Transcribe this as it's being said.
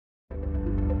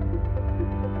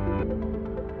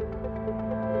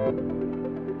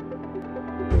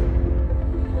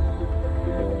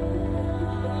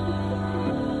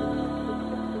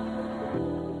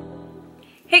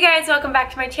Hey guys, welcome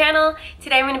back to my channel.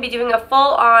 Today I'm going to be doing a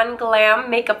full-on glam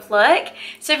makeup look.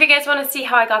 So if you guys want to see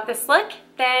how I got this look,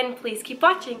 then please keep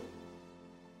watching.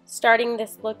 Starting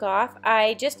this look off,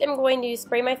 I just am going to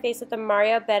spray my face with the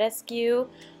Mario Badescu,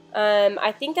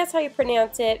 I think that's how you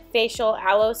pronounce it, facial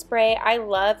aloe spray. I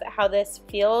love how this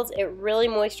feels. It really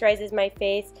moisturizes my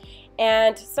face,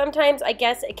 and sometimes I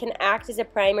guess it can act as a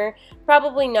primer.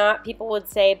 Probably not, people would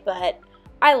say, but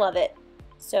I love it.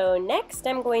 So next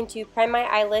I'm going to prime my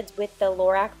eyelids with the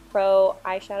Lorac Pro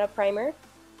eyeshadow primer.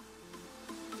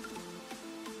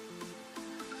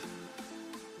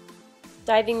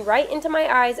 Diving right into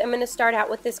my eyes, I'm going to start out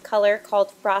with this color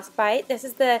called Frostbite. This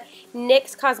is the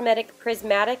NYX Cosmetic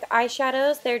Prismatic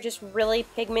eyeshadows. They're just really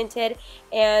pigmented,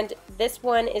 and this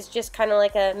one is just kind of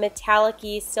like a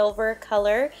metallic-y silver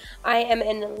color. I am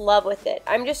in love with it.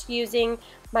 I'm just using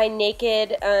my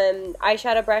Naked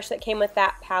eyeshadow brush that came with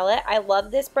that palette. I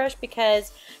love this brush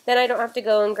because then I don't have to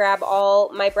go and grab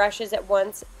all my brushes at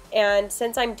once. And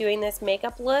since I'm doing this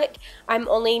makeup look, I'm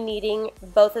only needing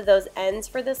both of those ends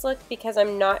for this look because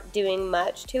I'm not doing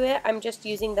much to it. I'm just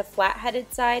using the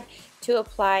flat-headed side to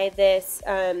apply this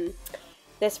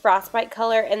this Frostbite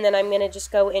color, and then I'm going to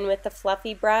just go in with the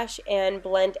fluffy brush and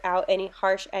blend out any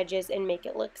harsh edges and make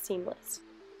it look seamless.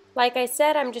 Like I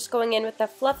said, I'm just going in with the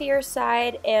fluffier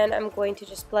side, and I'm going to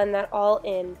just blend that all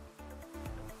in.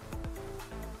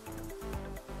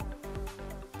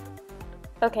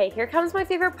 Okay, here comes my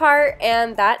favorite part,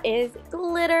 and that is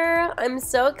glitter. I'm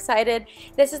so excited.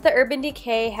 This is the Urban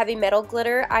Decay Heavy Metal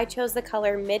Glitter. I chose the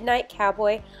color Midnight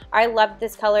Cowboy. I loved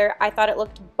this color. I thought it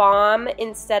looked bomb.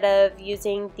 Instead of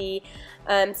using the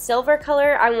silver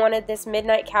color, I wanted this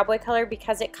Midnight Cowboy color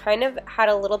because it kind of had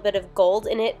a little bit of gold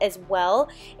in it as well.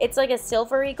 It's like a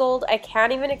silvery gold. I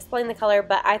can't even explain the color,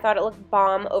 but I thought it looked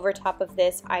bomb over top of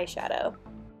this eyeshadow.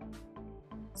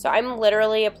 So I'm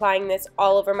literally applying this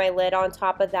all over my lid on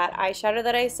top of that eyeshadow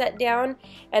that I set down,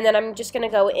 and then I'm just going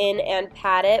to go in and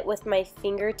pat it with my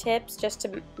fingertips just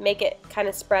to make it kind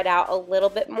of spread out a little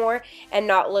bit more and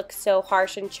not look so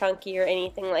harsh and chunky or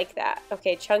anything like that.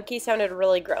 Okay, chunky sounded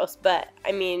really gross, but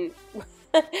I mean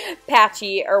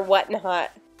patchy or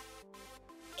whatnot.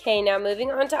 Okay, now moving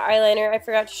on to eyeliner. I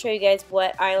forgot to show you guys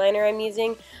what eyeliner I'm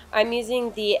using. I'm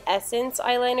using the Essence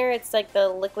eyeliner. It's like the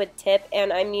liquid tip,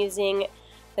 and I'm using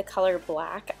the color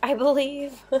black, I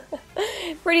believe.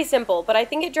 Pretty simple, but I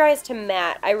think it dries to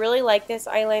matte. I really like this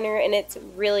eyeliner, and it's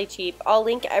really cheap. I'll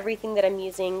link everything that I'm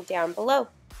using down below.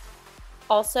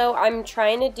 Also, I'm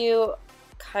trying to do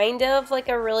kind of like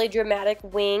a really dramatic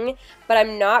wing, but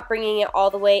I'm not bringing it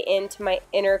all the way into my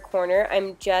inner corner.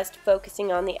 I'm just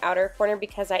focusing on the outer corner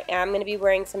because I am going to be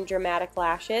wearing some dramatic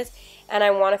lashes, and I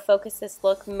want to focus this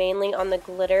look mainly on the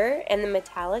glitter and the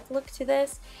metallic look to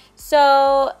this.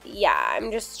 So yeah,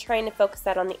 I'm just trying to focus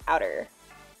that on the outer.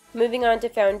 Moving on to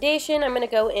foundation, I'm going to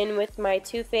go in with my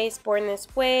Too Faced Born This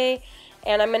Way,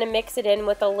 and I'm going to mix it in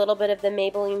with a little bit of the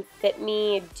Maybelline Fit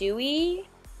Me Dewy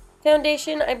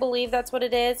foundation. I believe that's what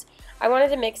it is. I wanted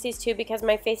to mix these two because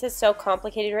my face is so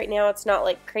complicated right now. It's not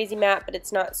like crazy matte, but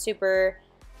it's not super,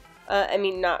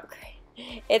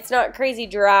 it's not crazy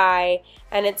dry,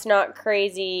 and it's not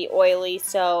crazy oily,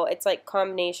 so it's like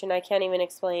combination. I can't even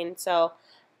explain, so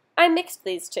I mixed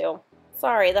these two.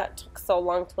 Sorry that took so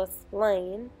long to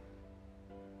explain.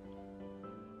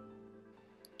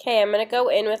 Okay, I'm going to go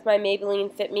in with my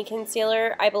Maybelline Fit Me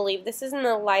Concealer. I believe this is in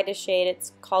the lightest shade.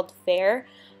 It's called Fair.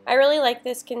 I really like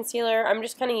this concealer. I'm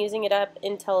just kind of using it up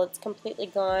until it's completely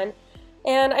gone.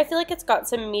 And I feel like it's got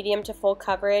some medium to full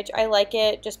coverage. I like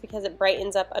it just because it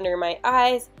brightens up under my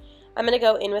eyes. I'm going to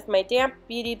go in with my damp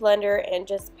beauty blender and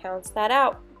just pounce that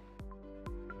out.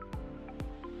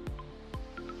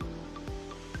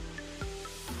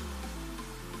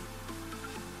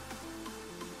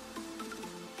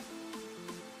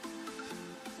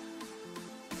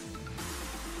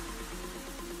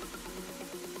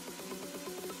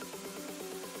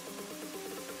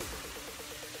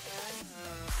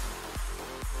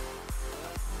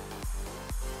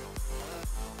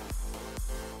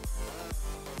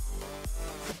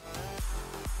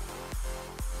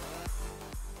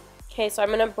 Okay, so I'm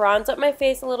going to bronze up my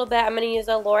face a little bit. I'm going to use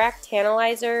a Lorac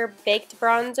Tantalizer Baked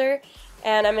Bronzer,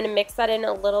 and I'm going to mix that in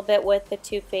a little bit with the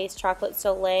Too Faced Chocolate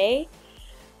Soleil.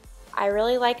 I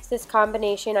really liked this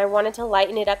combination. I wanted to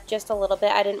lighten it up just a little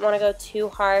bit. I didn't want to go too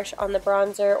harsh on the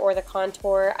bronzer or the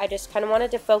contour. I just kind of wanted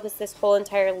to focus this whole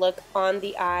entire look on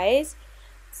the eyes.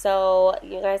 So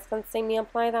you guys can see me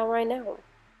apply that right now.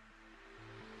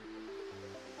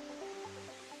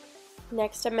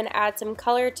 Next, I'm going to add some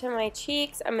color to my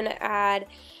cheeks. I'm going to add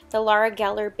the Lara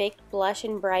Geller Baked Blush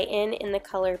and Brighten in the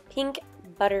color Pink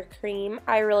Buttercream.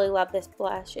 I really love this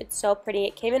blush. It's so pretty.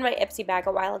 It came in my Ipsy bag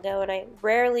a while ago, and I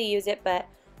rarely use it, but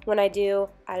when I do,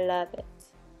 I love it.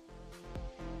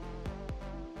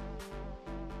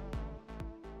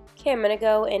 Okay, I'm going to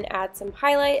go and add some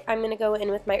highlight. I'm going to go in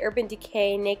with my Urban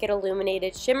Decay Naked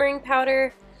Illuminated Shimmering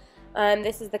Powder.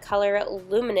 This is the color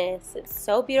Luminous. It's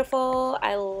so beautiful.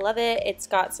 I love it. It's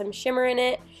got some shimmer in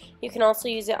it. You can also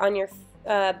use it on your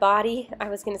body. I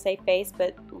was going to say face,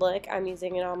 but look, I'm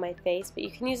using it on my face. But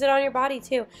you can use it on your body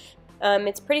too.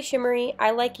 It's pretty shimmery. I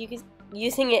like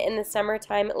using it in the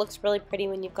summertime. It looks really pretty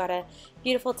when you've got a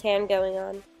beautiful tan going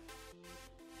on.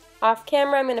 Off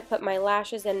camera, I'm going to put my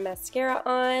lashes and mascara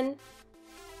on.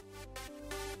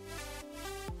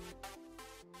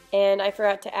 And I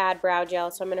forgot to add brow gel,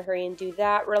 so I'm going to hurry and do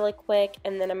that really quick.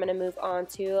 And then I'm going to move on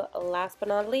to, last but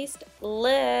not least,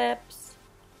 lips.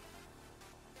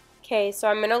 Okay, so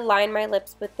I'm going to line my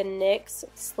lips with the NYX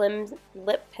Slim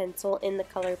Lip Pencil in the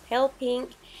color Pale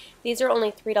Pink. These are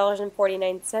only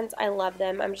 $3.49. I love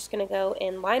them. I'm just going to go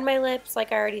and line my lips,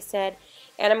 like I already said.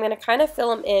 And I'm going to kind of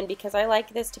fill them in because I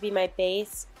like this to be my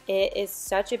base. It is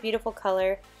such a beautiful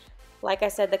color. Like I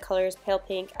said, the color is Pale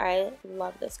Pink. I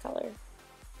love this color.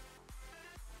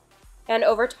 And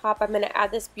over top, I'm going to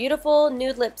add this beautiful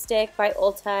nude lipstick by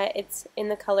Ulta. It's in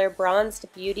the color Bronzed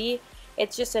Beauty.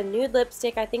 It's just a nude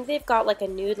lipstick. I think they've got like a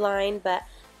nude line, but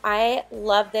I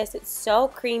love this. It's so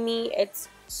creamy. It's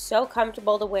so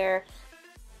comfortable to wear.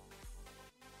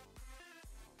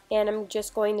 And I'm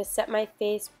just going to set my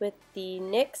face with the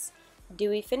NYX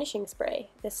Dewy Finishing Spray.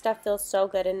 This stuff feels so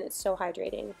good and it's so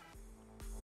hydrating.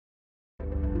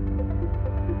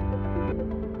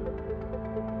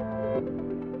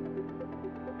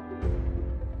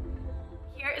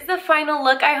 Here is the final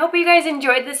look. I hope you guys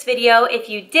enjoyed this video. If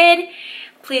you did,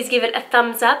 please give it a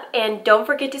thumbs up and don't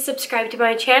forget to subscribe to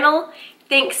my channel.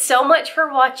 Thanks so much for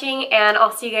watching and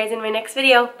I'll see you guys in my next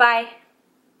video. Bye!